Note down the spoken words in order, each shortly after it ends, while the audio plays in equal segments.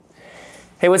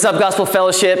Hey, what's up, Gospel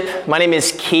Fellowship? My name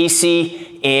is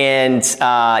Casey, and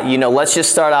let's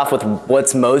just start off with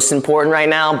what's most important right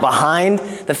now. Behind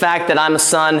the fact that I'm a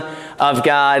son of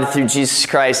God through Jesus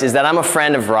Christ is that I'm a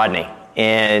friend of Rodney.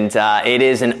 And it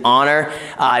is an honor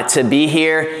to be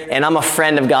here, and I'm a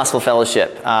friend of Gospel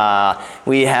Fellowship.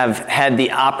 We have had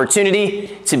the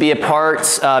opportunity to be a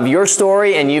part of your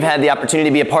story, and you've had the opportunity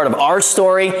to be a part of our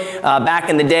story. Back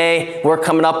in the day, we're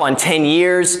coming up on 10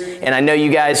 years, and I know you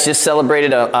guys just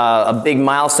celebrated a big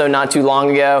milestone not too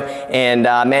long ago. And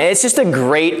man, it's just a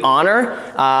great honor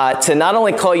to not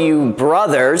only call you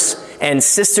brothers and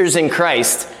sisters in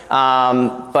Christ,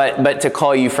 but to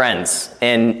call you friends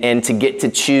and to get to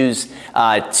choose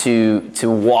to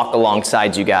walk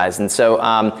alongside you guys. And so,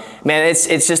 man,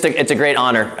 it's a great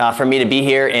honor for me to be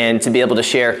here and to be able to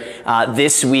share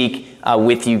this week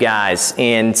with you guys.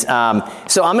 And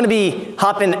so I'm going to be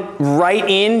hopping right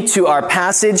into our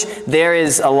passage. There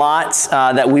is a lot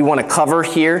that we want to cover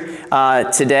here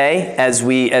today as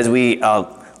we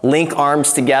link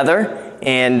arms together.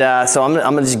 And so I'm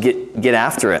going to just get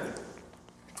after it.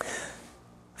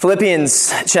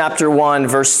 Philippians chapter 1,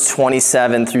 verse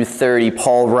 27 through 30,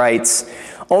 Paul writes,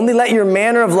 "Only let your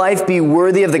manner of life be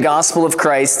worthy of the gospel of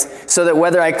Christ, so that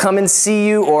whether I come and see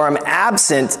you or am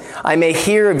absent, I may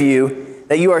hear of you,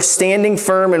 that you are standing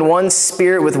firm in one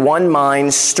spirit with one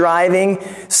mind, striving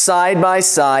side by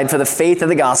side for the faith of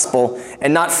the gospel,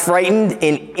 and not frightened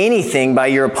in anything by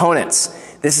your opponents.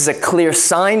 This is a clear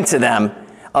sign to them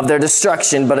of their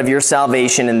destruction, but of your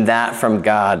salvation, and that from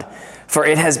God. For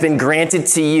it has been granted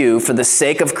to you, for the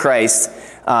sake of Christ,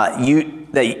 that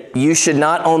you should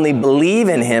not only believe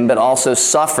in him, but also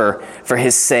suffer for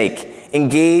his sake,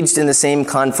 engaged in the same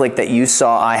conflict that you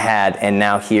saw I had, and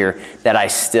now hear that I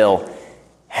still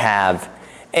have."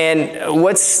 And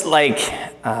what's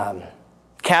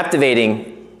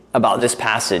captivating about this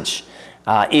passage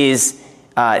is,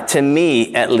 to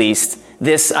me at least,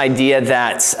 this idea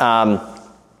that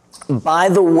by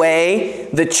the way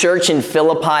the church in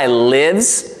Philippi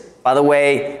lives, by the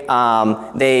way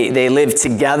they live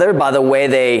together, by the way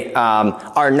they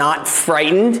are not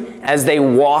frightened as they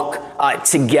walk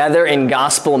together in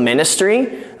gospel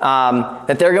ministry,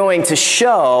 that they're going to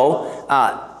show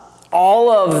all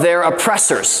of their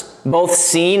oppressors, both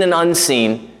seen and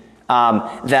unseen,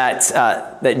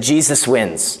 that Jesus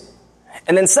wins.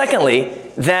 And then secondly,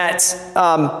 that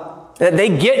they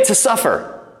get to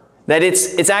suffer. That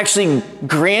it's actually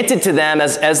granted to them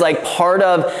as like part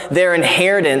of their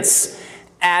inheritance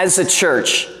as a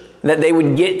church, that they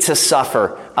would get to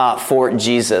suffer for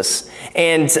Jesus.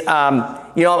 And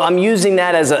I'm using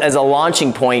that as a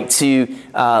launching point to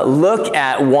look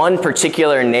at one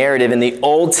particular narrative in the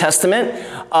Old Testament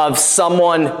of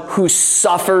someone who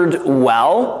suffered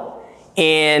well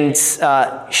and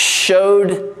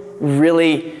showed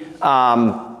really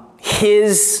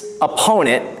his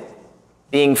opponent,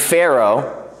 being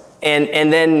Pharaoh,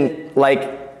 and then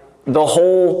the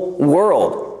whole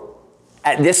world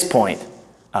at this point,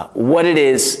 what it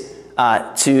is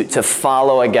to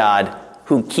follow a God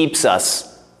who keeps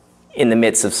us in the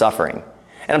midst of suffering.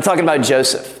 And I'm talking about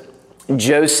Joseph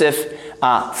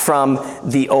from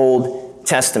the Old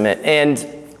Testament. And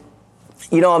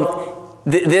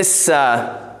this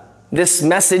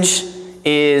message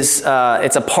is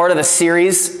it's a part of a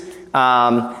series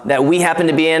that we happen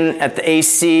to be in at the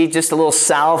AC, just a little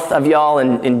south of y'all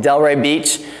in Delray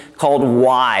Beach, called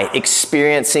Why?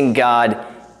 Experiencing God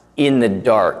in the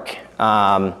Dark.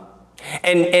 And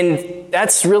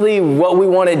that's really what we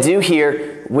want to do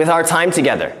here with our time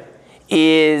together,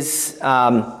 is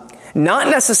not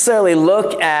necessarily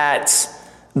look at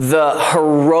the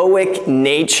heroic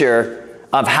nature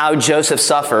of how Joseph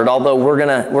suffered, although we're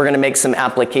gonna make some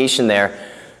application there.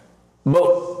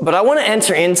 But I want to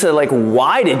enter into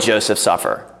why did Joseph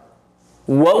suffer?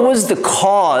 What was the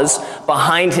cause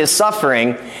behind his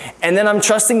suffering? And then I'm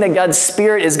trusting that God's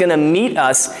Spirit is going to meet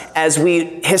us as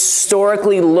we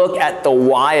historically look at the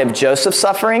why of Joseph's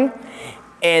suffering,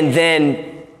 and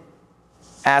then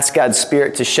ask God's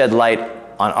Spirit to shed light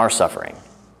on our suffering.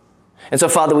 And so,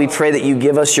 Father, we pray that you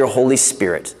give us your Holy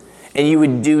Spirit, and you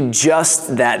would do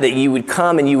just that you would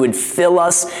come and you would fill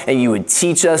us and you would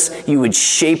teach us, you would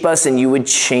shape us, and you would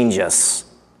change us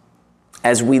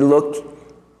as we look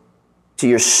to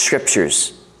your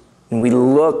scriptures and we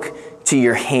look to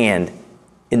your hand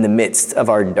in the midst of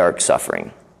our dark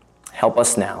suffering. Help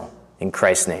us now, in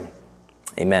Christ's name.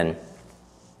 Amen.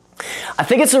 I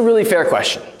think it's a really fair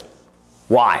question.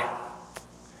 Why?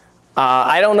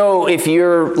 I don't know if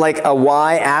you're a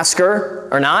why asker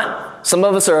or not. Some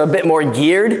of us are a bit more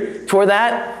geared toward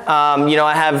that.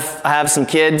 I have some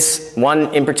kids,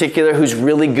 one in particular who's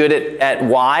really good at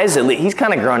whys. He's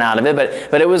kind of grown out of it,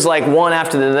 but it was like one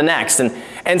after the next.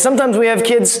 And sometimes we have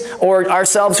kids or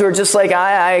ourselves who are just like,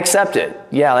 I accept it.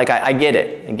 Yeah, like I get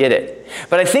it.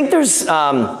 But I think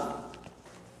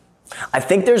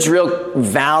there's real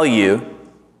value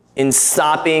in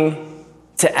stopping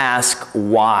to ask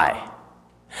why.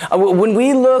 When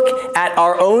we look at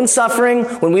our own suffering,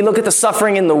 when we look at the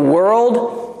suffering in the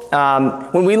world,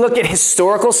 when we look at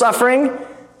historical suffering,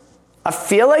 I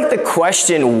feel like the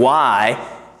question why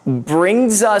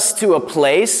brings us to a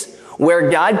place where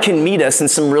God can meet us in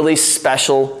some really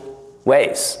special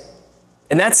ways.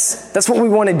 And that's what we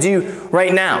want to do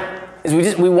right now.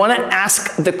 Is we want to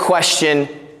ask the question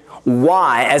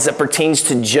why as it pertains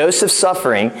to Joseph's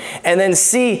suffering, and then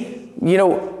see,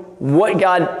 what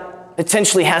God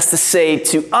potentially has to say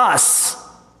to us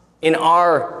in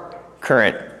our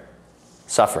current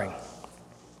suffering.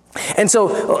 And so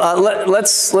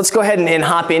let's go ahead and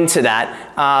hop into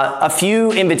that. A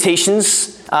few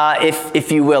invitations,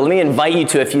 if you will. Let me invite you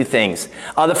to a few things.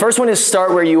 The first one is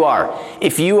start where you are.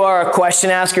 If you are a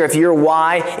question asker, if you're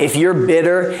why, if you're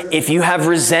bitter, if you have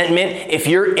resentment, if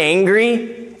you're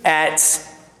angry at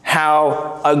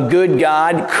how a good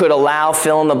God could allow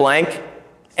fill in the blank,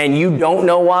 and you don't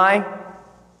know why,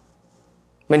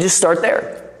 then just start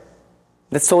there.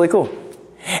 That's totally cool.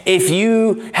 If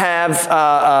you have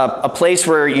a place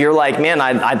where you're like, man,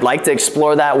 I'd like to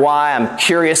explore that why, I'm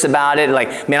curious about it,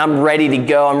 like, man, I'm ready to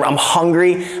go, I'm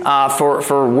hungry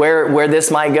for where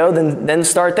this might go, then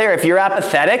start there. If you're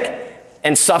apathetic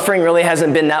and suffering really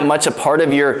hasn't been that much a part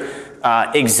of your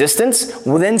existence,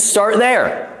 well, then start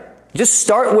there. Just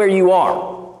start where you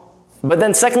are. But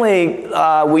then secondly,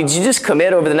 would you just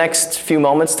commit over the next few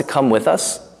moments to come with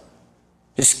us?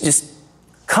 Just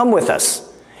come with us.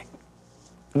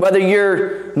 Whether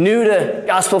you're new to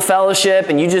Gospel Fellowship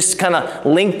and you just kind of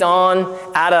linked on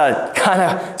out of kind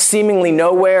of seemingly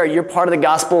nowhere, or you're part of the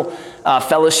Gospel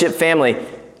Fellowship family,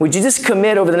 would you just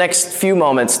commit over the next few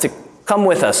moments to come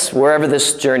with us wherever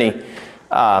this journey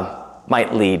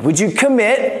might lead? Would you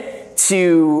commit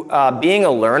to being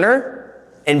a learner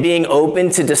and being open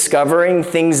to discovering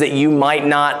things that you might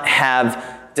not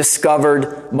have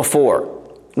discovered before?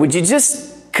 Would you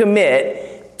just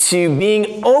commit to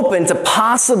being open to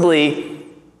possibly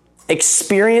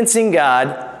experiencing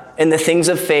God and the things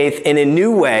of faith in a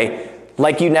new way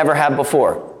like you never have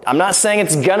before? I'm not saying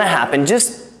it's gonna happen,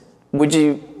 just would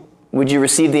you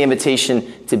receive the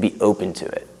invitation to be open to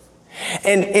it?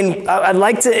 And I'd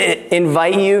like to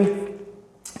invite you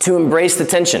to embrace the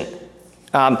tension.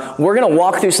 We're going to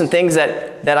walk through some things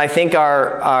that I think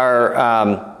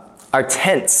are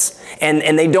tense,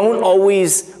 and they don't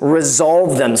always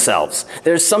resolve themselves.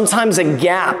 There's sometimes a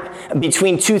gap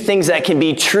between two things that can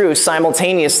be true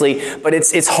simultaneously, but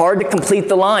it's hard to complete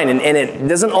the line, and it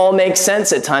doesn't all make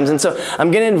sense at times. And so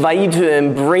I'm going to invite you to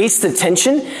embrace the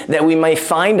tension that we may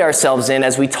find ourselves in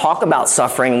as we talk about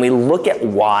suffering, and we look at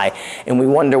why, and we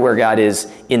wonder where God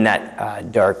is in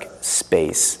that dark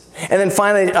space. And then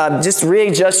finally, just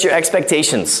readjust your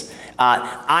expectations.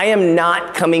 I am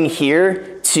not coming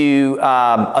here to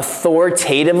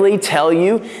authoritatively tell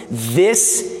you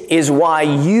this is why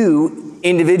you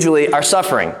individually are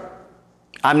suffering.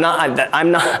 I'm not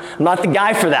the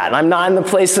guy for that. I'm not in the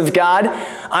place of God.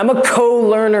 I'm a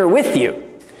co-learner with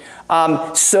you.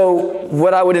 So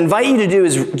what I would invite you to do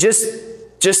is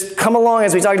just come along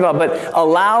as we talked about, but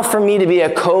allow for me to be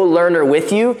a co-learner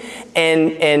with you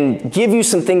and give you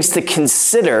some things to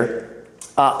consider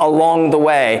along the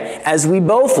way as we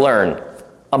both learn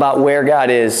about where God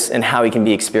is and how he can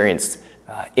be experienced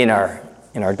in our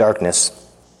darkness.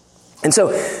 And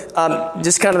so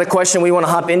just kind of the question we want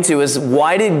to hop into is,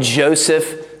 why did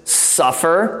Joseph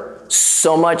suffer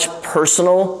so much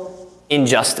personal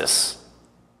injustice?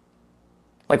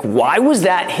 Like, why was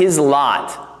that his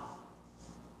lot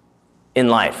in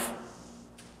life?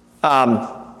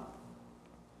 I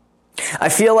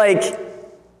feel like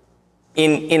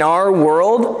in our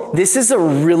world, this is a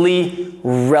really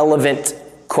relevant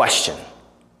question.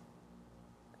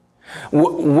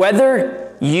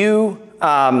 Whether you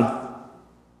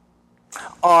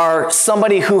are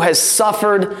somebody who has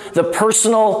suffered the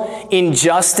personal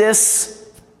injustice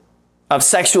of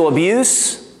sexual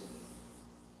abuse,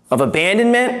 of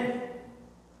abandonment,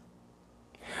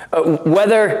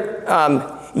 whether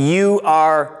you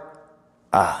are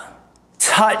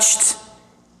touched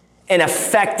and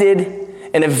affected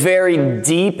in a very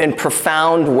deep and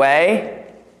profound way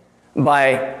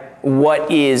by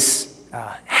what is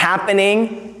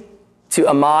happening to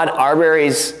Ahmaud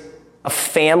Arbery's a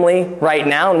family right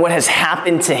now and what has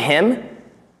happened to him,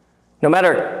 no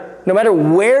matter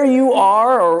where you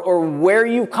are or where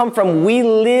you come from, we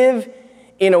live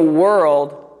in a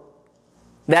world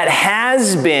that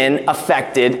has been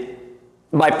affected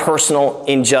by personal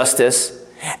injustice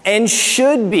and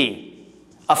should be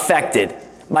affected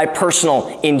by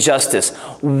personal injustice,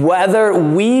 whether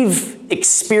we've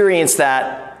experienced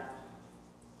that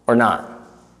or not.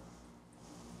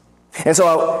 And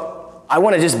so I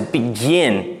want to just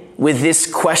begin with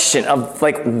this question of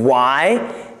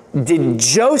why did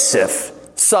Joseph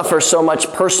suffer so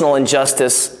much personal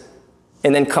injustice,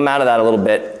 and then come out of that a little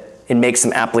bit and make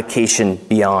some application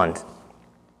beyond.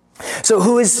 So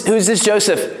who is this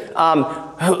Joseph?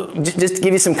 Just to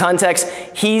give you some context,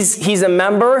 he's a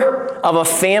member of a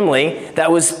family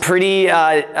that was pretty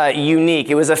unique.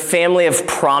 It was a family of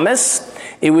promise.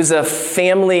 It was a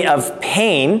family of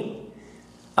pain,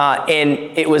 and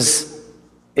it was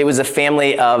a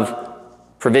family of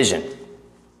provision.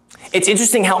 It's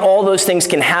interesting how all those things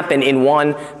can happen in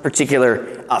one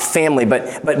particular family,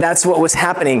 but that's what was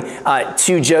happening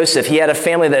to Joseph. He had a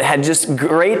family that had just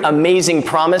great, amazing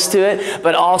promise to it,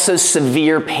 but also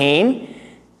severe pain.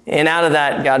 And out of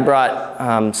that, God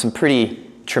brought some pretty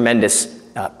tremendous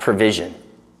provision.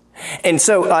 And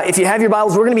so if you have your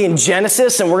Bibles, we're going to be in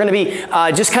Genesis, and we're going to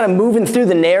be just kind of moving through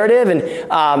the narrative. And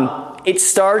it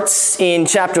starts in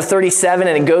chapter 37,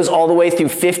 and it goes all the way through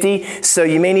 50. So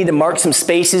you may need to mark some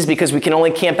spaces because we can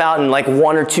only camp out in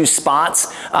one or two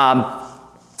spots.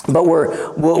 But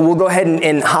we'll go ahead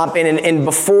and hop in. And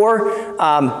before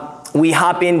we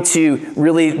hop into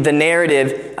really the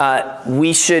narrative,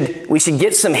 we should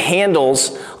get some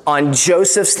handles on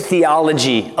Joseph's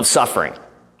theology of suffering.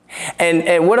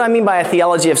 And what I mean by a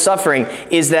theology of suffering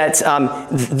is that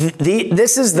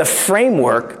this is the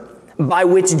framework by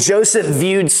which Joseph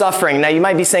viewed suffering. Now, you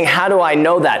might be saying, how do I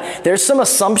know that? There's some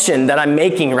assumption that I'm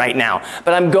making right now,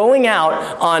 but I'm going out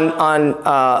on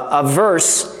a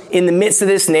verse in the midst of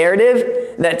this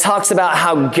narrative that talks about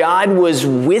how God was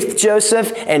with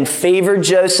Joseph and favored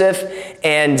Joseph,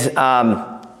 and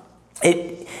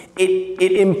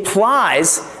it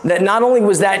implies that not only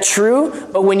was that true,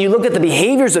 but when you look at the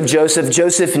behaviors of Joseph,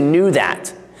 Joseph knew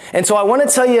that. And so I want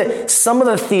to tell you some of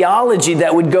the theology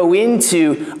that would go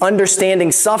into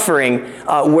understanding suffering,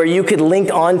 where you could link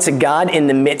on to God in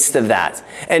the midst of that.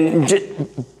 And just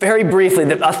very briefly,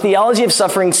 a theology of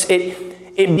suffering,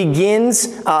 it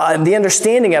begins, the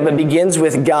understanding of it begins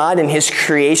with God and His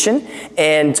creation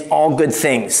and all good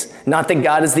things. Not that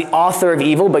God is the author of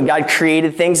evil, but God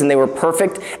created things and they were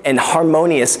perfect and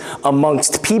harmonious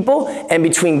amongst people and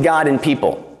between God and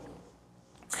people.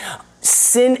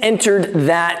 Sin entered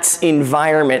that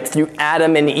environment through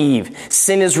Adam and Eve.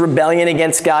 Sin is rebellion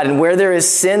against God. And where there is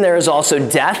sin, there is also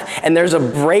death. And there's a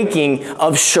breaking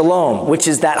of shalom, which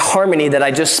is that harmony that I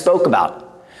just spoke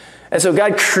about. And so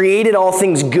God created all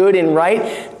things good and right.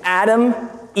 Adam,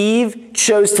 Eve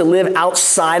chose to live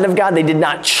outside of God. They did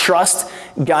not trust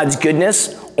God's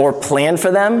goodness or plan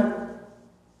for them.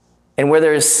 And where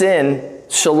there is sin,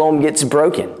 shalom gets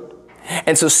broken.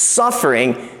 And so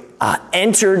suffering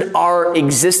entered our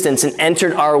existence and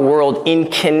entered our world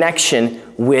in connection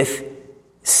with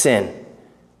sin.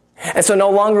 And so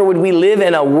no longer would we live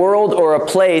in a world or a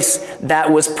place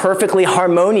that was perfectly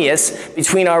harmonious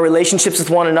between our relationships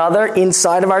with one another,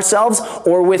 inside of ourselves,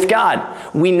 or with God.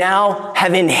 We now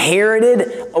have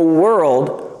inherited a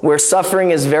world where suffering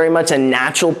is very much a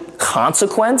natural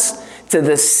consequence to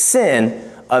the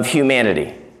sin of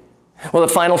humanity. Well,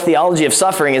 the final theology of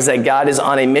suffering is that God is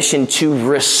on a mission to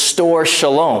restore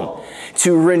shalom,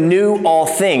 to renew all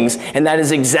things. And that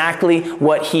is exactly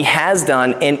what He has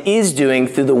done and is doing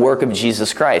through the work of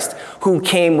Jesus Christ, who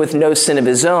came with no sin of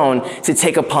His own to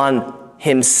take upon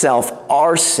Himself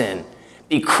our sin,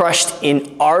 be crushed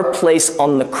in our place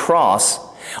on the cross,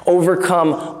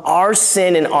 overcome our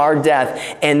sin and our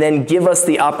death, and then give us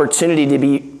the opportunity to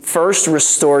be first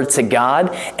restored to God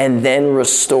and then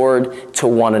restored to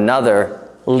one another,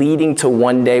 leading to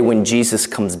one day when Jesus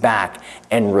comes back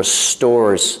and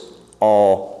restores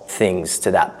all things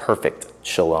to that perfect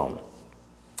shalom.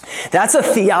 That's a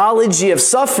theology of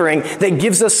suffering that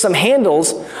gives us some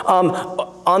handles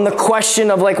on the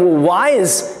question of why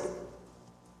is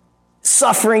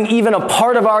suffering even a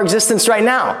part of our existence right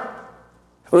now?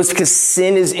 Well, it's because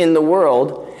sin is in the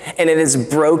world, and it has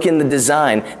broken the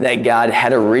design that God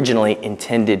had originally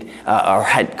intended or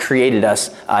had created us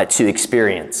to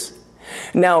experience.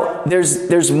 Now,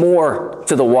 there's more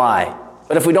to the why.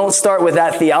 But if we don't start with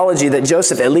that theology that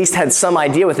Joseph at least had some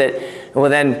idea with it, well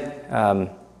then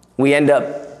we end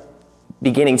up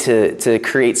beginning to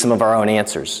create some of our own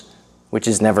answers, which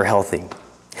is never healthy.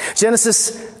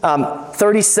 Genesis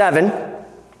 37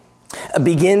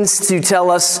 begins to tell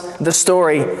us the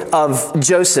story of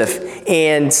Joseph.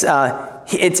 And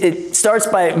it starts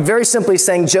by very simply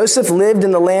saying, Joseph lived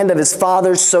in the land of his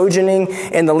fathers, sojourning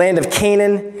in the land of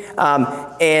Canaan.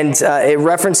 And it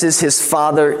references his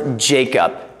father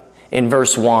Jacob in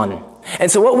verse 1.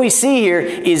 And so what we see here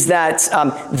is that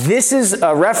this is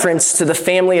a reference to the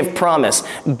family of promise.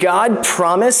 God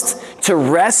promised to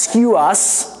rescue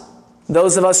us,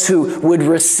 those of us who would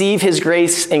receive his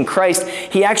grace in Christ.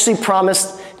 He actually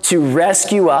promised to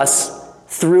rescue us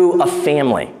through a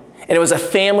family. And it was a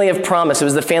family of promise. It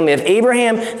was the family of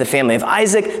Abraham, the family of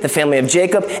Isaac, the family of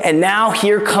Jacob. And now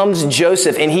here comes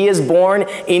Joseph. And he is born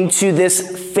into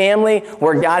this family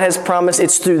where God has promised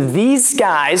it's through these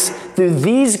guys, through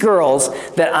these girls,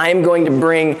 that I'm going to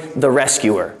bring the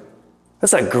rescuer.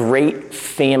 That's a great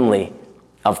family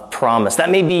of promise. That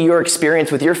may be your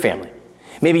experience with your family.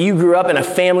 Maybe you grew up in a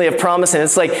family of promise and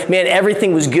it's like, man,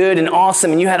 everything was good and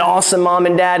awesome and you had awesome mom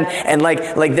and dad and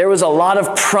like there was a lot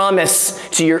of promise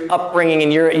to your upbringing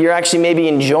and you're actually maybe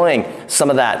enjoying some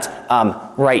of that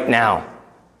right now.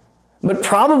 But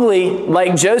probably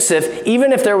like Joseph,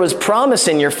 even if there was promise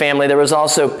in your family, there was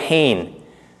also pain.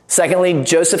 Secondly,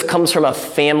 Joseph comes from a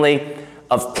family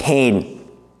of pain.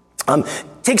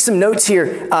 Take some notes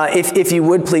here, if you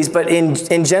would, please. But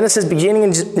in Genesis, beginning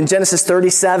in Genesis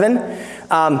 37,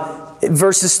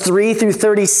 verses 3 through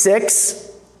 36,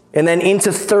 and then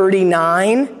into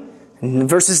 39,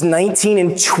 verses 19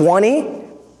 and 20,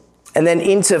 and then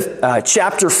into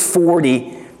chapter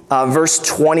 40, verse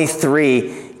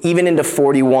 23, even into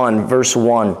 41, verse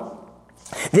 1.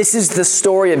 This is the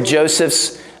story of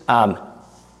Joseph's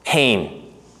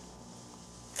pain.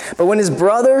 But when his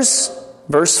brothers,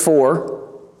 verse 4,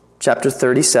 chapter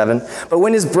 37, but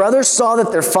when his brothers saw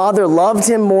that their father loved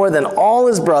him more than all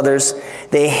his brothers,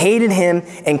 they hated him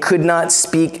and could not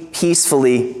speak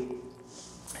peacefully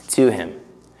to him.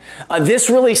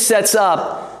 This really sets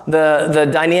up the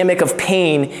dynamic of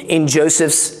pain in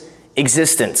Joseph's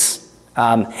existence.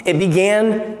 It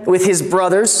began with his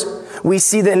brothers. We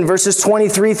see that in verses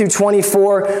 23 through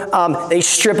 24, they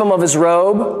strip him of his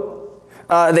robe.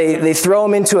 They throw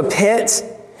him into a pit.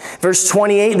 Verse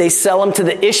 28, they sell him to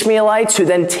the Ishmaelites who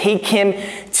then take him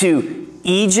to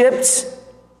Egypt.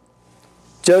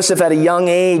 Joseph at a young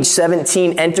age,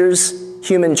 17, enters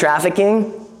human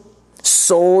trafficking,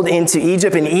 sold into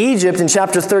Egypt. In Egypt, in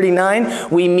chapter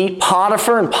 39, we meet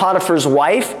Potiphar and Potiphar's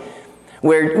wife,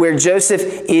 where Joseph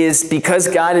is, because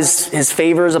God is, his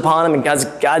favor is upon him and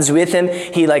God's with him,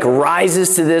 he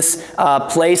rises to this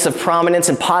place of prominence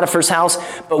in Potiphar's house.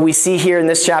 But we see here in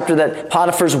this chapter that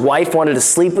Potiphar's wife wanted to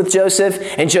sleep with Joseph,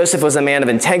 and Joseph was a man of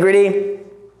integrity.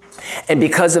 And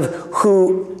because of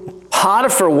who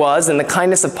Potiphar was and the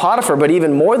kindness of Potiphar, but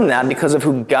even more than that, because of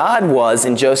who God was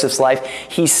in Joseph's life,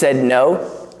 he said no,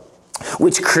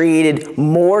 which created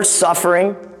more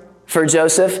suffering for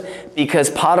Joseph, because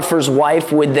Potiphar's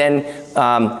wife would then,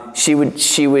 she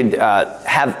would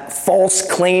have false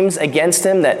claims against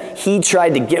him that he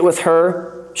tried to get with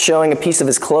her, showing a piece of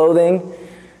his clothing.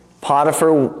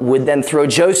 Potiphar would then throw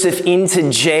Joseph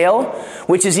into jail,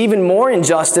 which is even more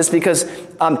injustice because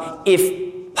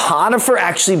if Potiphar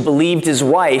actually believed his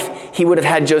wife, he would have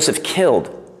had Joseph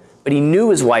killed. But he knew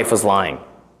his wife was lying,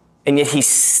 and yet he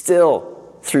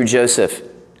still threw Joseph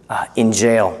in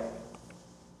jail.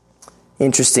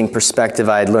 Interesting perspective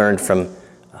I had learned from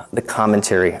the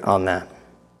commentary on that.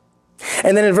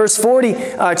 And then in verse 40,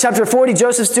 chapter 40,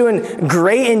 Joseph's doing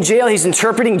great in jail. He's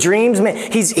interpreting dreams.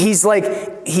 Man, he's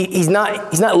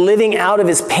not living out of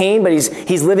his pain, but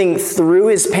he's living through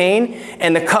his pain.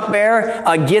 And the cupbearer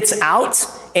gets out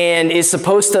and is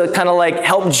supposed to kind of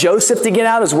help Joseph to get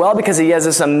out as well, because he has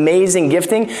this amazing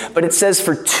gifting. But it says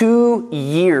for 2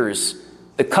 years,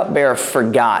 the cupbearer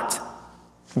forgot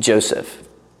Joseph.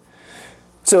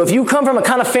 So if you come from a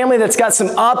kind of family that's got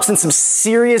some ups and some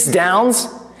serious downs,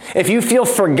 if you feel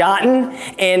forgotten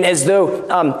and as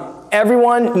though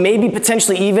everyone, maybe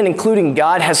potentially even including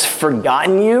God, has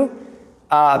forgotten you,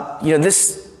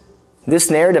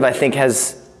 this narrative I think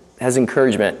has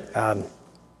encouragement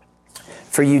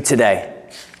for you today.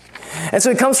 And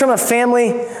so it comes from a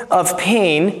family of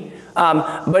pain,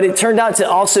 but it turned out to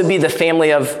also be the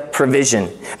family of provision.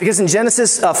 Because in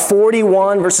Genesis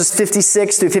 41, verses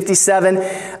 56 through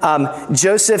 57,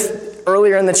 Joseph,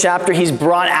 earlier in the chapter, he's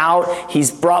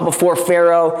brought before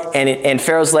Pharaoh, and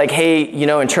Pharaoh's like, hey,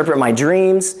 interpret my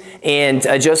dreams. And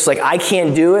Joseph's like, I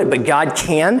can't do it, but God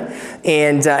can.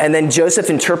 And then Joseph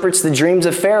interprets the dreams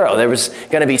of Pharaoh. There was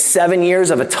going to be 7 years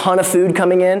of a ton of food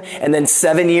coming in, and then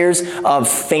 7 years of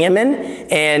famine.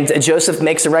 And Joseph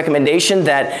makes a recommendation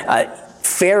that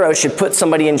Pharaoh should put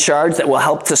somebody in charge that will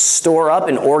help to store up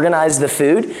and organize the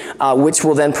food, which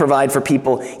will then provide for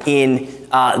people in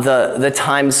the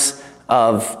times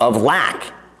of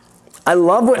lack. I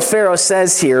love what Pharaoh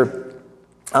says here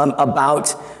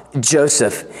about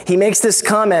Joseph. He makes this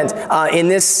comment in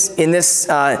this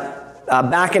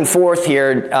back and forth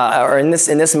here, or in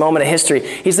this moment of history.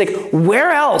 He's like, where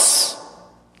else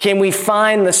can we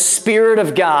find the Spirit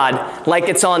of God like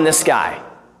it's on this guy?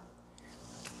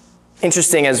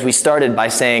 Interesting, as we started by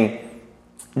saying,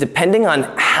 depending on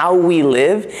how we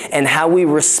live and how we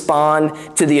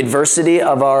respond to the adversity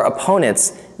of our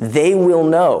opponents, they will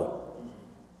know.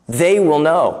 They will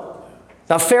know.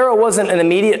 Now, Pharaoh wasn't an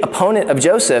immediate opponent of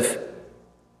Joseph,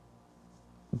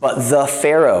 but the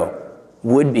Pharaoh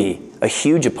would be a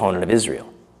huge opponent of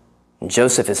Israel. And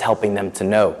Joseph is helping them to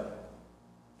know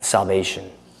the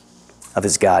salvation of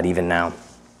his God even now.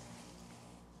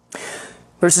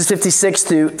 Verses 56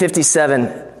 through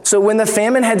 57. So when the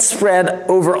famine had spread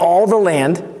over all the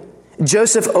land,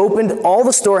 Joseph opened all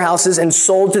the storehouses and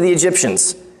sold to the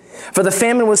Egyptians. For the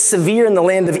famine was severe in the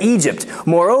land of Egypt.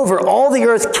 Moreover, all the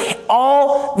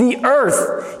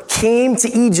earth came to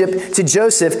Egypt to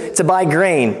Joseph to buy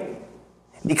grain,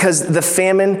 because the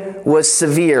famine was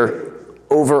severe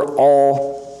over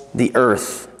all the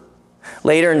earth.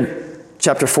 Later in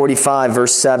chapter 45,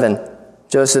 verse 7,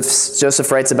 Joseph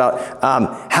writes about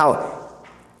how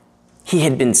he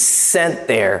had been sent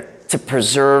there to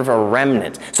preserve a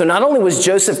remnant. So not only was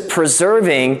Joseph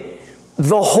preserving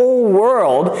the whole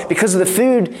world because of the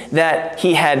food that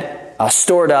he had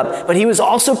stored up, but he was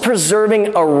also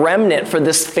preserving a remnant for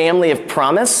this family of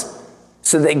promise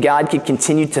so that God could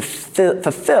continue to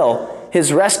fulfill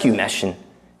his rescue mission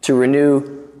to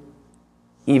renew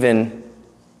even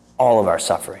all of our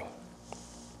suffering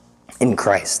in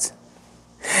Christ.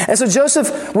 And so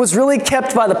Joseph was really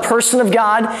kept by the person of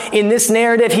God in this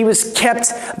narrative. He was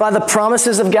kept by the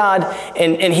promises of God,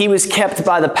 and he was kept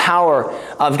by the power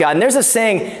of God. And there's a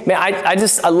saying, man,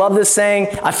 I love this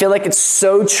saying. I feel like it's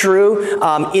so true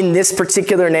in this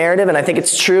particular narrative, and I think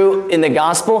it's true in the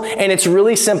gospel, and it's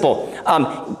really simple.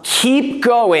 Keep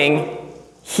going,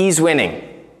 he's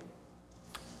winning.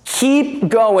 Keep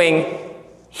going,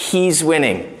 he's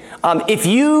winning. If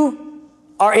you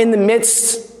are in the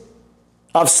midst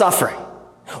of suffering,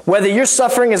 whether you're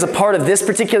suffering as a part of this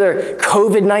particular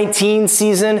COVID-19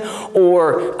 season,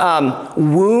 or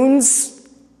wounds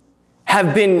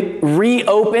have been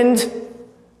reopened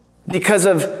because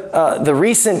of the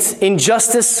recent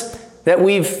injustice that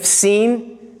we've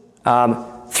seen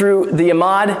through the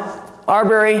Ahmaud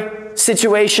Arbery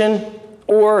situation,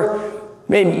 or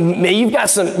maybe you've got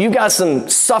some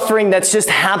suffering that's just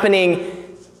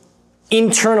happening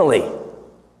internally.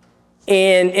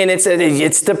 And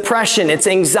it's depression, it's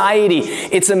anxiety,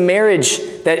 it's a marriage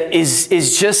that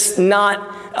is just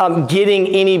not getting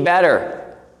any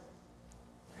better.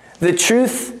 The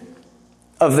truth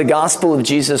of the gospel of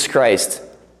Jesus Christ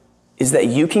is that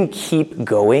you can keep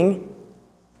going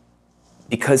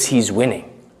because he's winning.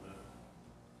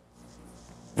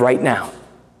 Right now,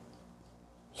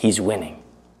 he's winning.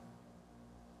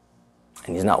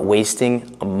 And he's not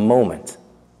wasting a moment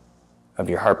of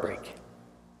your heartbreak.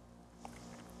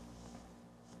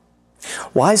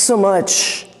 Why so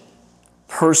much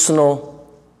personal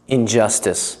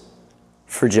injustice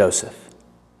for Joseph?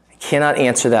 I cannot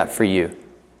answer that for you.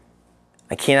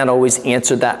 I cannot always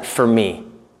answer that for me.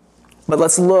 But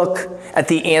let's look at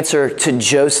the answer to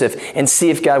Joseph and see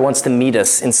if God wants to meet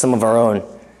us in some of our own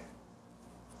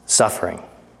suffering.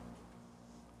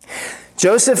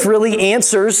 Joseph really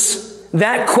answers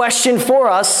that question for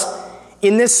us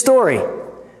in this story.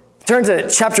 Turn to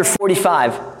chapter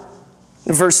 45.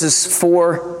 Verses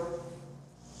 4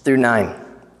 through 9.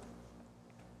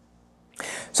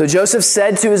 So Joseph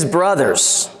said to his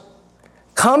brothers,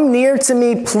 "Come near to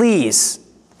me, please."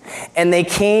 And they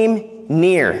came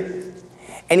near.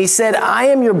 And he said, "I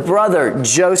am your brother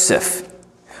Joseph,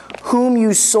 whom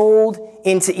you sold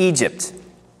into Egypt."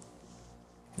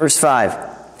 Verse 5.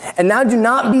 "And now do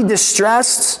not be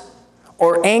distressed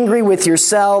or angry with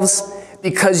yourselves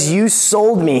because you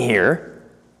sold me here.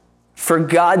 For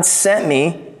God sent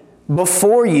me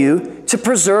before you to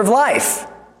preserve life.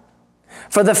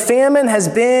 For the famine has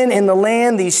been in the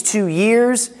land these 2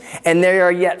 years, and there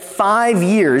are yet 5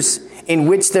 years in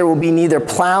which there will be neither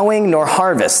plowing nor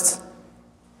harvest.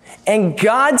 And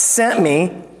God sent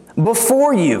me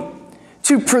before you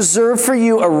to preserve for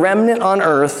you a remnant on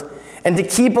earth and to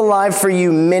keep alive for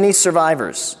you many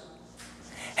survivors."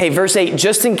 Hey, verse 8,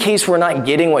 just in case we're not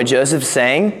getting what Joseph's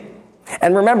saying,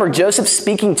 and remember, Joseph's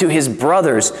speaking to his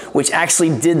brothers, which actually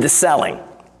did the selling.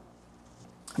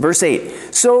 Verse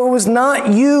 8, so it was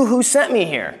not you who sent me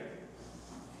here,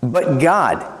 but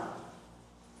God.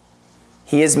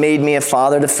 He has made me a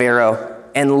father to Pharaoh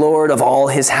and Lord of all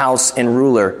his house and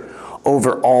ruler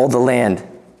over all the land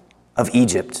of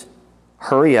Egypt.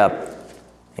 Hurry up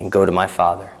and go to my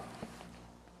father.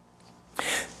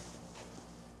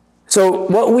 So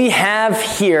what we have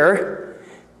here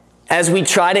as we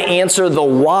try to answer the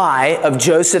why of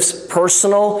Joseph's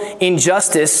personal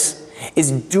injustice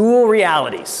is dual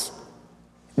realities.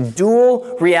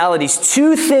 Dual realities.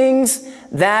 Two things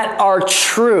that are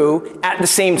true at the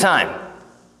same time.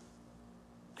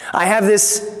 I have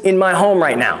this in my home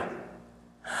right now.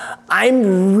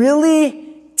 I'm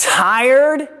really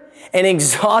tired and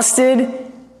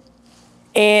exhausted,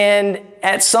 and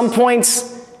at some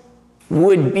points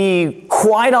would be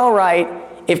quite all right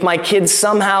if my kids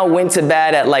somehow went to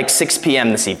bed at like 6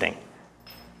 p.m. this evening.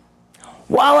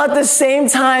 While at the same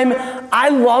time, I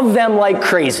love them like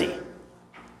crazy.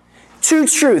 Two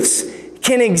truths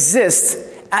can exist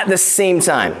at the same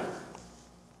time.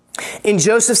 In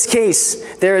Joseph's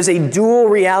case, there is a dual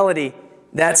reality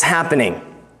that's happening.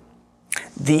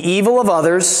 The evil of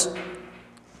others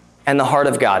and the heart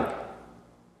of God.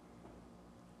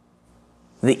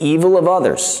 The evil of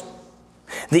others.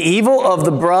 The evil of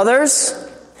the brothers,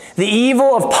 the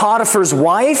evil of Potiphar's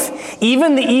wife,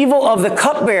 even the evil of the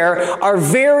cupbearer are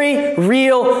very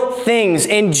real things.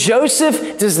 And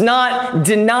Joseph does not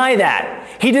deny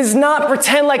that. He does not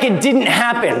pretend like it didn't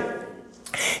happen.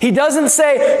 He doesn't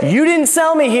say, you didn't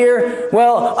sell me here.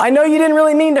 Well, I know you didn't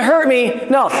really mean to hurt me.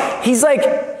 No, he's like,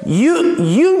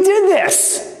 you did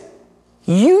this.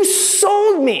 You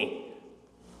sold me.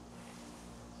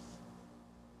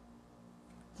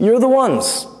 You're the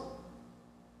ones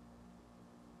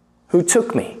who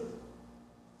took me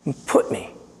and put me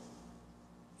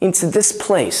into this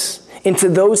place, into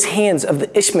those hands of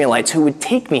the Ishmaelites who would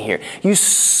take me here. You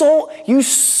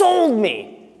sold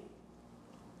me.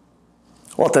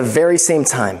 Well, at the very same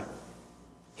time,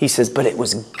 he says, but it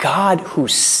was God who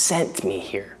sent me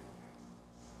here.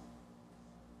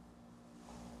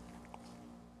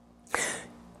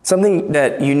 Something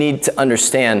that you need to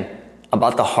understand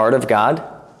about the heart of God,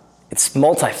 it's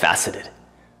multifaceted.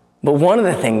 But one of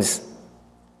the things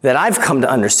that I've come to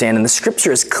understand, and the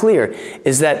scripture is clear,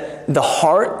 is that at the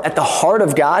heart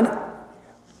of God,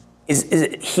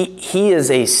 he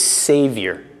is a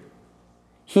savior.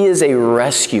 He is a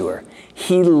rescuer.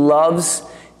 He loves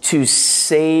to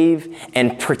save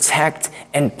and protect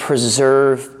and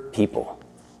preserve people.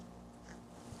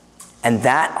 And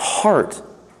that heart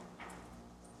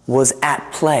was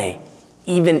at play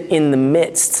even in the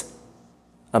midst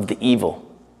of the evil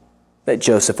that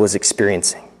Joseph was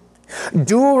experiencing.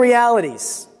 Dual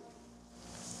realities.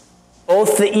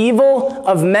 Both the evil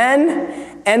of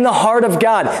men and the heart of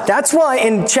God. That's why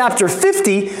in chapter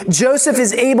 50, Joseph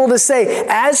is able to say,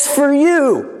 as for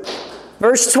you,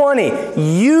 verse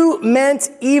 20, you meant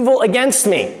evil against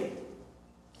me.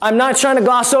 I'm not trying to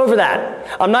gloss over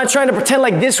that. I'm not trying to pretend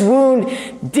like this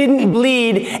wound didn't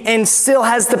bleed and still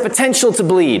has the potential to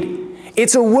bleed.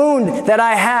 It's a wound that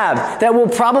I have that will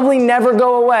probably never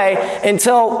go away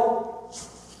until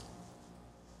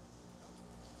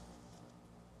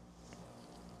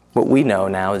what we know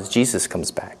now is Jesus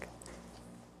comes back.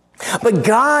 But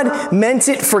God meant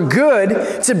it for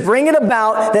good to bring it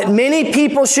about that many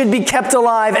people should be kept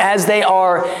alive as they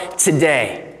are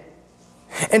today.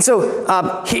 And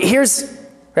so here's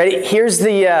the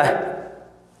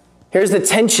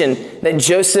tension that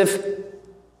Joseph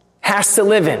has to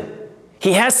live in.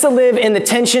 He has to live in the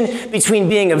tension between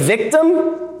being a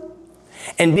victim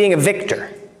and being a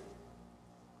victor.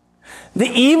 The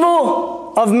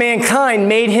evil of mankind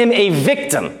made him a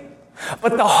victim,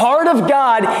 but the heart of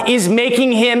God is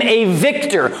making him a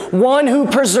victor, one who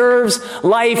preserves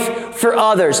life for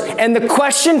others. And the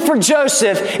question for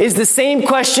Joseph is the same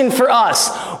question for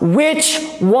us. Which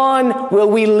one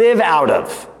will we live out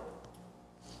of?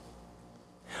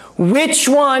 Which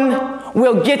one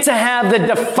will get to have the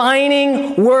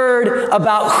defining word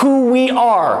about who we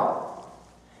are?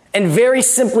 And very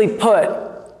simply put,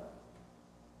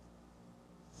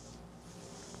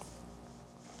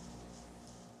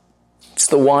 it's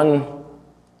the one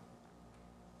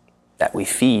that we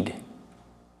feed.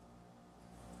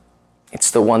 It's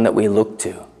the one that we look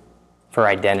to for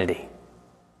identity.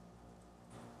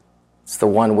 It's the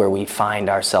one where we find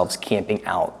ourselves camping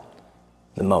out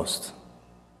the most.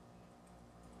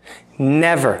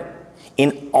 Never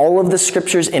in all of the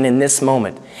scriptures and in this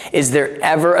moment is there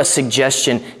ever a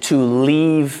suggestion to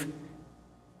leave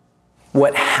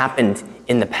what happened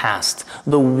in the past,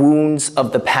 the wounds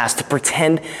of the past, to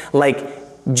pretend like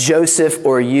Joseph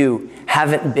or you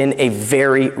haven't been a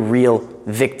very real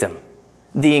victim.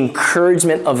 The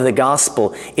encouragement of the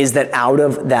gospel is that out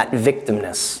of that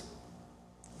victimness,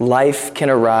 life can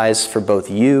arise for both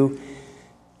you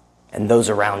and those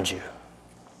around you.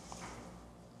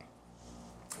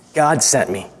 God sent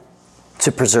me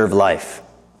to preserve life.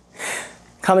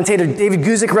 Commentator David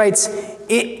Guzik writes,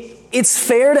 it's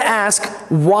fair to ask,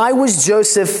 why was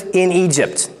Joseph in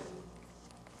Egypt?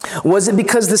 Was it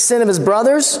because of the sin of his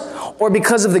brothers or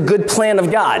because of the good plan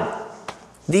of God?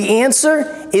 The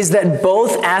answer is that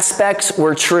both aspects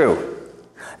were true.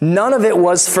 None of it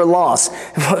was for loss.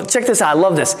 Check this out, I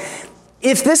love this.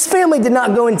 If this family did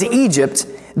not go into Egypt,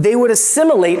 they would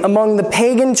assimilate among the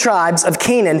pagan tribes of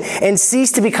Canaan and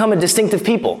cease to become a distinctive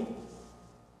people.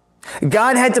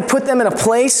 God had to put them in a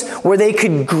place where they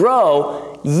could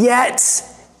grow, yet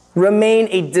remain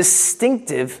a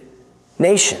distinctive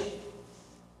nation.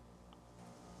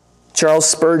 Charles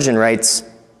Spurgeon writes,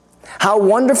 "How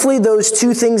wonderfully those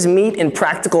two things meet in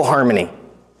practical harmony,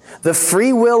 the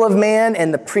free will of man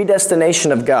and the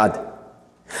predestination of God.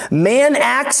 Man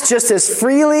acts just as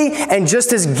freely and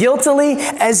just as guiltily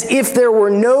as if there were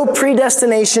no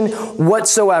predestination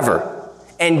whatsoever.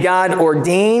 And God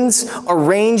ordains,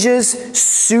 arranges,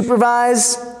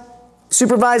 supervises,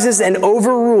 and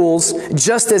overrules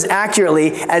just as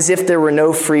accurately as if there were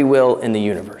no free will in the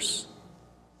universe."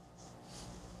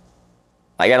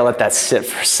 I got to let that sit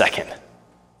for a second.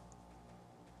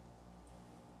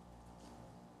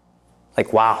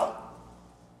 Like, wow.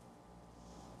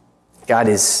 God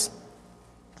is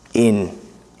in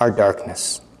our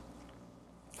darkness.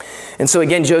 And so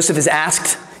again, Joseph is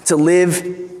asked to live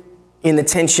in the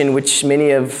tension which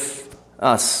many of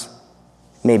us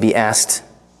may be asked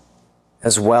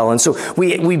as well. And so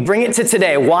we bring it to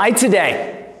today. Why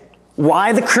today?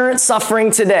 Why the current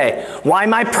suffering today? Why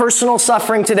my personal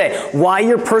suffering today? Why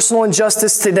your personal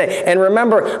injustice today? And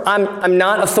remember, I'm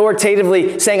not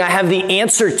authoritatively saying I have the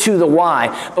answer to the why,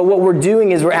 but what we're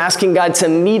doing is we're asking God to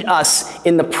meet us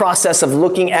in the process of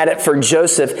looking at it for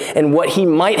Joseph and what he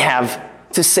might have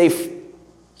to say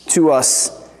to us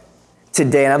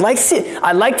today. And I'd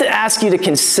like to ask you to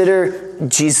consider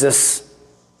Jesus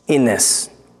in this.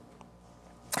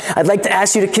 I'd like to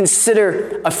ask you to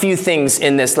consider a few things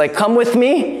in this. Like, come with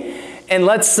me and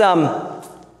let's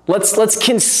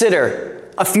consider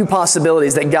a few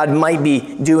possibilities that God might be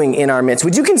doing in our midst.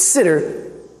 Would you consider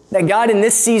that God in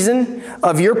this season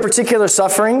of your particular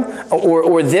suffering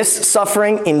or this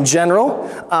suffering in general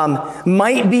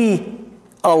might be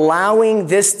allowing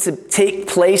this to take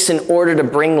place in order to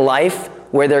bring life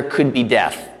where there could be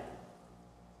death?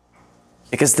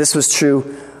 Because this was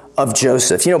true of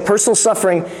Joseph. You know, personal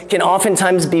suffering can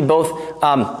oftentimes be both,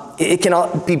 it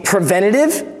can be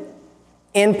preventative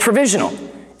and provisional.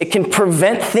 It can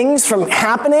prevent things from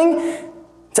happening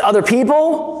to other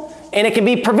people, and it can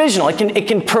be provisional. It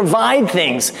can provide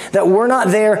things that were not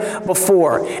there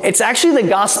before. It's actually the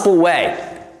gospel way.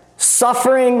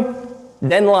 Suffering,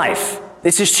 then life.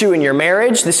 This is true in your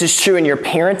marriage. This is true in your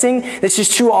parenting. This is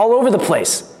true all over the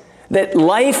place. That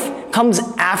life comes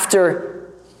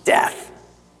after death.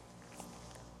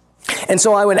 And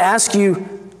so I would ask you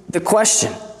the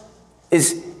question,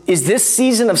 is this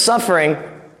season of suffering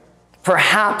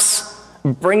perhaps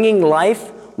bringing life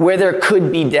where there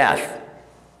could be death?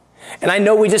 And I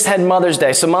know we just had Mother's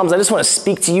Day, so moms, I just want to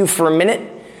speak to you for a minute,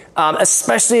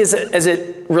 especially as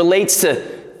it relates to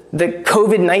the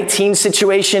COVID-19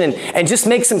 situation and just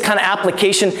make some kind of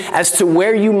application as to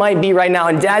where you might be right now.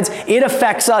 And dads, it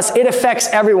affects us, it affects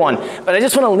everyone. But I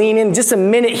just want to lean in just a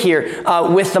minute here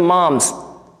with the moms.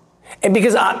 And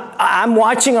because I'm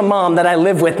watching a mom that I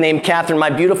live with named Catherine, my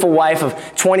beautiful wife of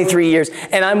 23 years,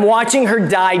 and I'm watching her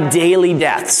die daily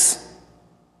deaths.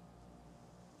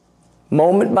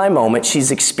 Moment by moment, she's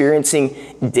experiencing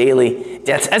daily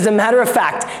deaths. As a matter of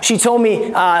fact, she told me,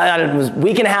 it was a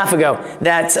week and a half ago,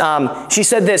 that she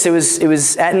said this, it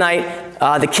was at night,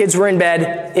 the kids were in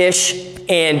bed-ish,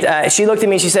 and she looked at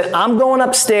me and she said, "I'm going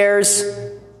upstairs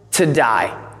to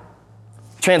die."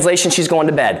 Translation, she's going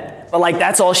to bed. But like,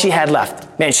 that's all she had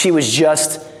left. Man, she was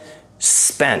just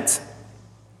spent.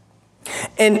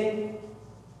 And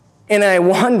I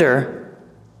wonder,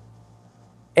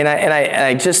 and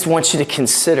I just want you to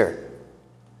consider,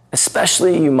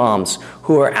 especially you moms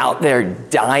who are out there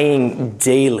dying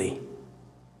daily,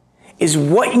 is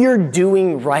what you're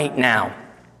doing right now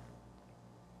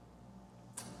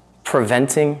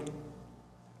preventing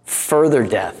further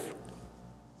death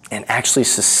and actually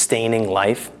sustaining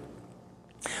life?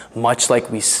 Much like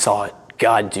we saw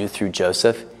God do through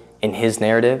Joseph in his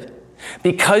narrative.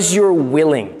 Because you're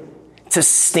willing to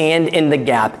stand in the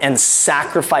gap and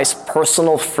sacrifice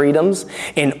personal freedoms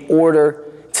in order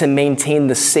to maintain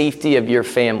the safety of your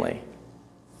family.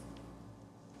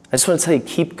 I just want to tell you,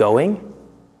 keep going,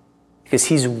 because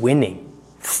he's winning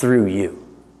through you,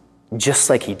 just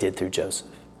like he did through Joseph.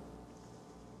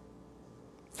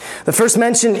 The first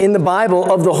mention in the Bible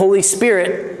of the Holy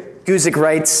Spirit, Guzik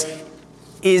writes,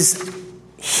 is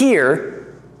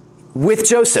here with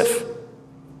Joseph.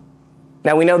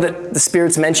 Now we know that the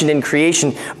Spirit's mentioned in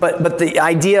creation, but the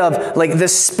idea of like the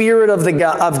Spirit of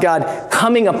God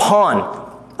coming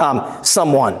upon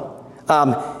someone,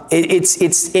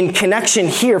 it's in connection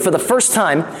here for the first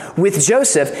time with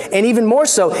Joseph, and even more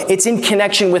so, it's in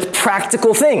connection with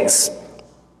practical things.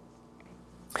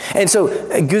 And so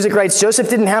Guzik writes, Joseph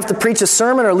didn't have to preach a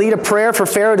sermon or lead a prayer for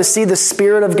Pharaoh to see the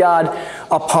Spirit of God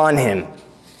upon him.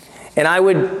 And I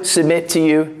would submit to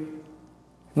you,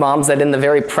 moms, that in the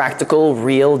very practical,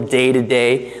 real,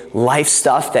 day-to-day life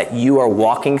stuff that you are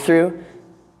walking through,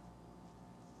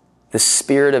 the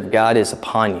Spirit of God is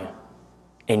upon you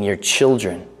and your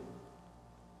children,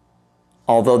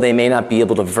 although they may not be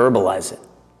able to verbalize it,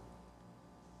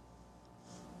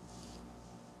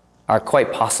 are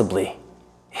quite possibly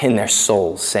in their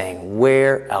souls saying,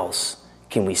 where else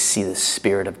can we see the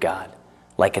Spirit of God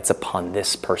like it's upon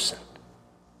this person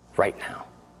right now?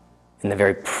 In the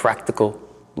very practical,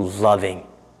 loving,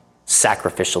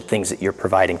 sacrificial things that you're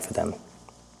providing for them.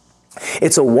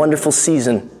 It's a wonderful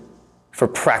season for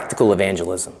practical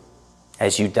evangelism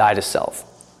as you die to self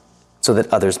so that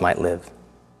others might live.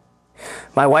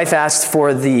 My wife asked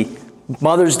for the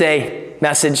Mother's Day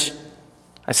message.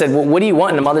 I said, well, what do you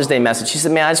want in a Mother's Day message? She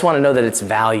said, man, I just want to know that it's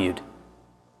valued.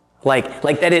 Like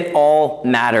that it all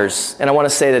matters. And I want to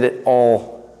say that it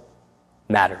all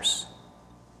matters.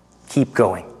 Keep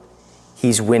going.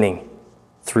 He's winning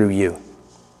through you.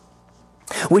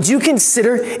 Would you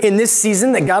consider in this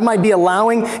season that God might be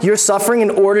allowing your suffering in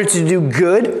order to do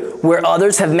good where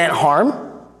others have meant harm?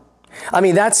 I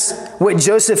mean, that's what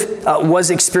Joseph was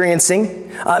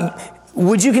experiencing.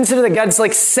 Would you consider that God's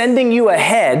like sending you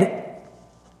ahead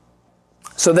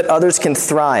so that others can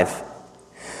thrive?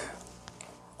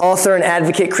 Author and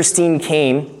advocate Christine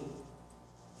Caine,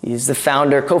 he's the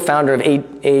co-founder of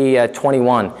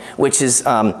A21, which is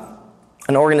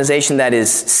an organization that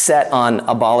is set on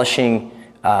abolishing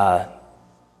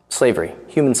slavery,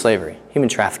 human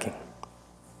trafficking.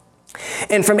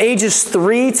 And from ages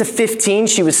 3 to 15,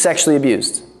 she was sexually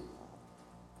abused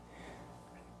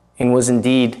and was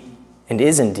indeed, and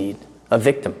is indeed, a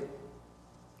victim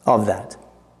of that.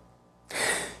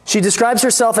 She describes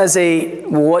herself as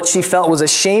what she felt was a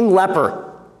shame leper.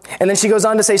 And then she goes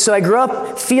on to say, so I grew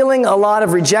up feeling a lot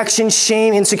of rejection,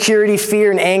 shame, insecurity, fear,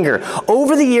 and anger.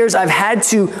 Over the years, I've had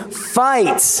to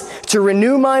fight to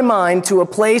renew my mind to a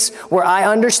place where I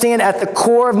understand at the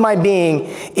core of my being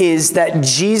is that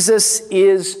Jesus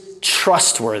is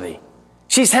trustworthy.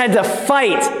 She's had to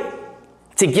fight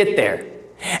to get there.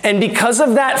 And because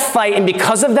of that fight and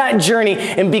because of that journey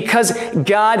and because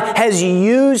God has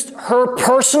used her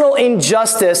personal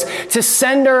injustice to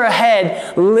send her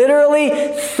ahead, literally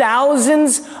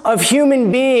thousands of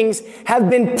human beings have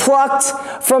been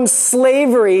plucked from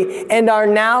slavery and are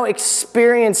now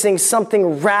experiencing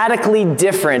something radically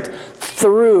different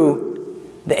through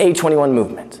the A21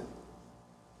 movement.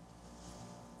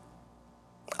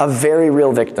 A very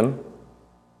real victim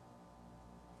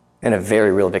and a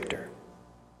very real victor.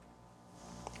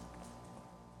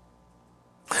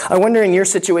 I wonder in your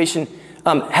situation,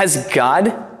 has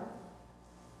God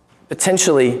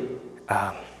potentially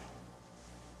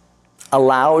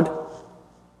allowed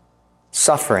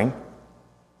suffering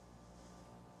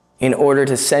in order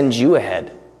to send you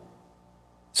ahead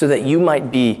so that you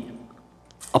might be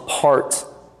a part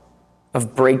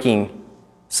of breaking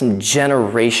some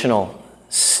generational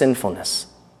sinfulness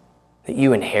that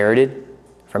you inherited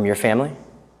from your family?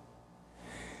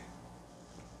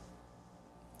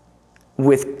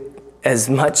 With as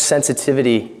much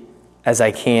sensitivity as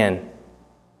I can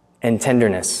and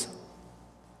tenderness,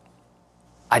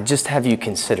 I just have you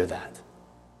consider that.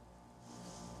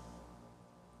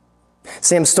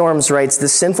 Sam Storms writes, the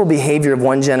sinful behavior of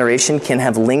one generation can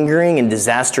have lingering and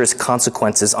disastrous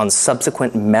consequences on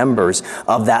subsequent members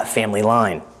of that family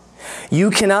line. You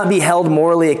cannot be held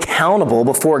morally accountable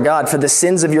before God for the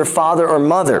sins of your father or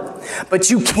mother,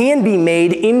 but you can be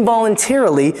made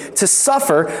involuntarily to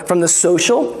suffer from the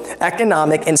social,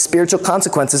 economic, and spiritual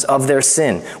consequences of their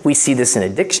sin. We see this in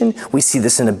addiction. We see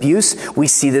this in abuse. We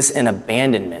see this in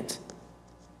abandonment.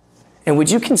 And would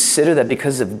you consider that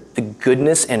because of the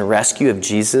goodness and rescue of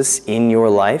Jesus in your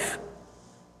life,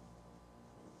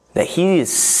 that he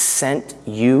has sent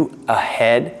you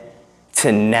ahead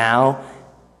to now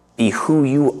be who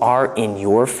you are in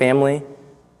your family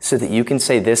so that you can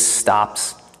say this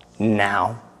stops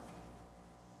now.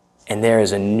 And there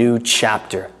is a new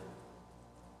chapter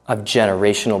of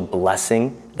generational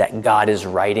blessing that God is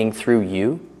writing through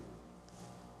you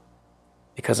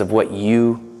because of what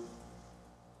you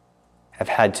have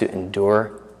had to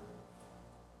endure.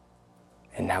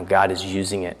 And now God is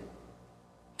using it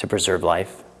to preserve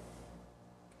life.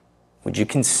 Would you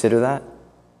consider that?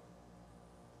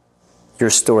 Your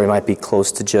story might be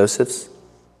close to Joseph's.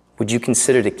 Would you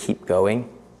consider to keep going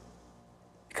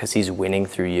because he's winning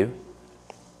through you?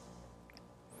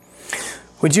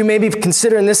 Would you maybe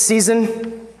consider in this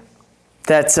season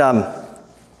that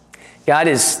God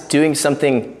is doing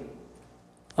something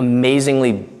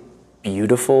amazingly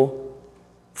beautiful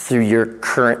through your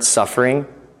current suffering,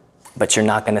 but you're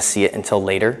not going to see it until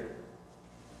later?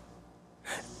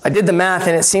 I did the math,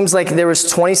 and it seems like there was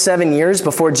 27 years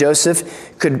before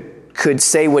Joseph could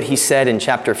say what he said in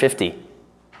chapter 50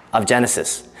 of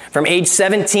Genesis. From age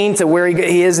 17 to where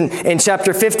he is in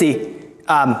chapter 50,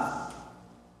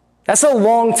 that's a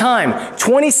long time.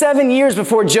 27 years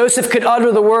before Joseph could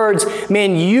utter the words,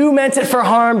 man, you meant it for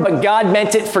harm, but God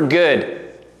meant it for good.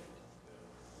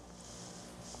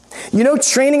 You know,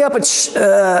 training up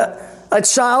a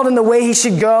child in the way he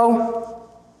should go,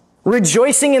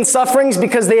 rejoicing in sufferings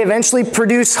because they eventually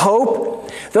produce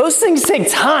hope, those things take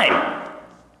time.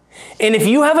 And if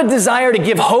you have a desire to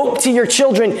give hope to your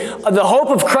children, the hope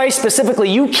of Christ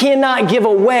specifically, you cannot give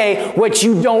away what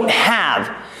you don't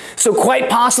have. So quite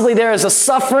possibly there is a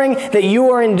suffering that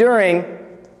you are enduring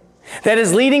that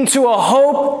is leading to a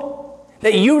hope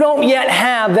that you don't yet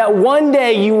have that one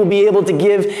day you will be able to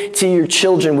give to your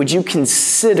children. Would you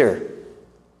consider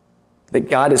that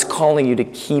God is calling you to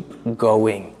keep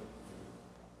going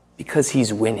because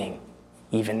he's winning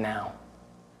even now?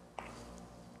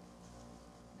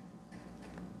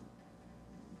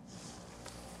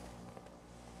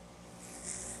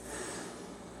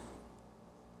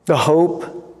 The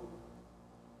hope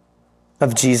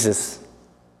of Jesus.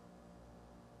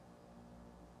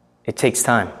 It takes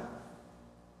time.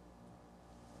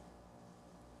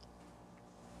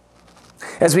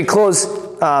 As we close,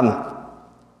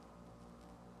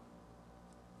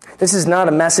 this is not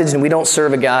a message, and we don't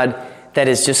serve a God that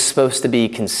is just supposed to be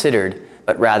considered,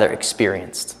 but rather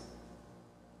experienced.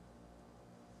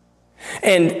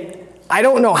 And I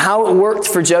don't know how it worked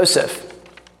for Joseph,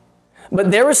 but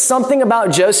there was something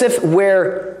about Joseph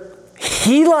where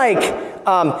he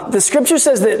the scripture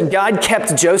says that God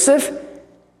kept Joseph,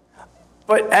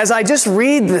 but as I just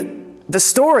read the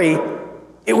story,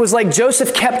 it was like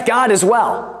Joseph kept God as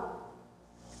well.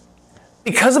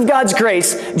 Because of God's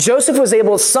grace, Joseph was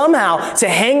able somehow to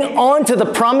hang on to the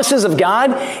promises of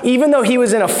God, even though he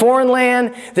was in a foreign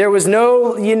land. There was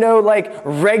no,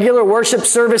 regular worship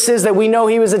services that we know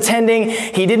he was attending.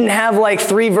 He didn't have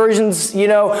 3 versions,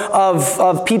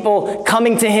 of people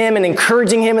coming to him and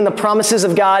encouraging him in the promises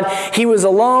of God. He was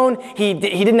alone. He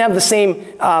didn't have the same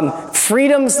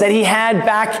freedoms that he had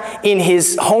back in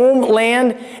his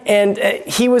homeland, and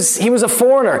he was a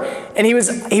foreigner, and he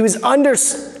was under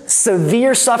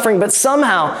severe suffering, but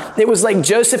somehow it was like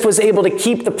Joseph was able to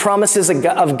keep the promises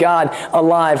of God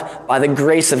alive by the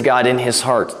grace of God in his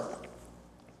heart.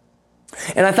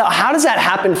 And I thought, how does that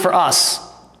happen for us?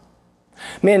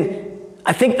 Man,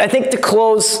 I think to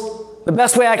close, the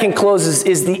best way I can close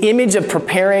is the image of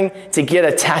preparing to get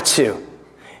a tattoo.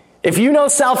 If you know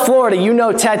South Florida, you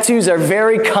know tattoos are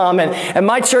very common. At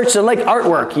my church, they're like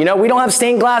artwork. We don't have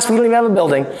stained glass, we don't even have a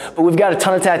building, but we've got a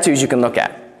ton of tattoos you can look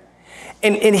at.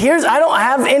 And I don't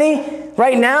have any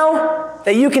right now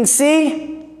that you can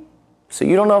see, so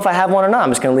you don't know if I have one or not. I'm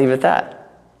just going to leave it at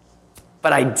that.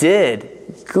 But I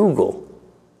did Google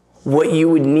what you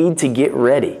would need to get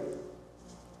ready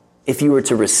if you were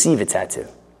to receive a tattoo.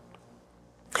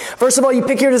 First of all, you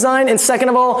pick your design, and second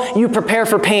of all, you prepare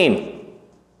for pain.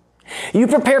 You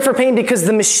prepare for pain because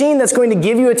the machine that's going to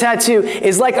give you a tattoo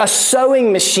is like a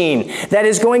sewing machine that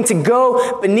is going to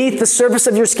go beneath the surface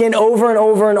of your skin over and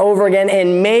over and over again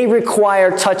and may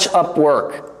require touch-up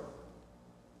work.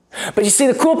 But you see,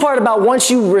 the cool part about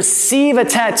once you receive a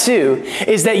tattoo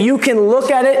is that you can look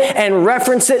at it and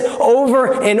reference it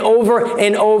over and over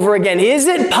and over again. Is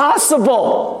it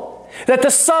possible that the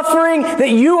suffering that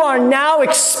you are now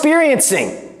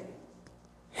experiencing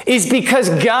is because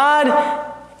God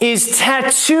is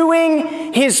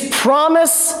tattooing his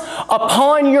promise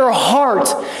upon your heart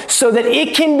so that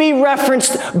it can be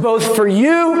referenced both for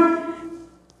you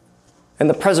and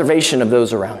the preservation of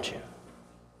those around you?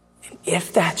 And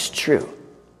if that's true,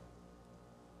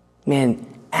 man,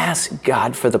 ask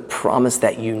God for the promise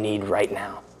that you need right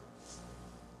now.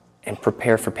 and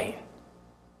prepare for pain.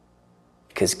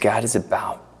 Because God is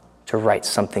about to write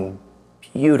something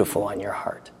beautiful on your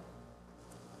heart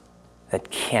that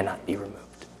cannot be removed.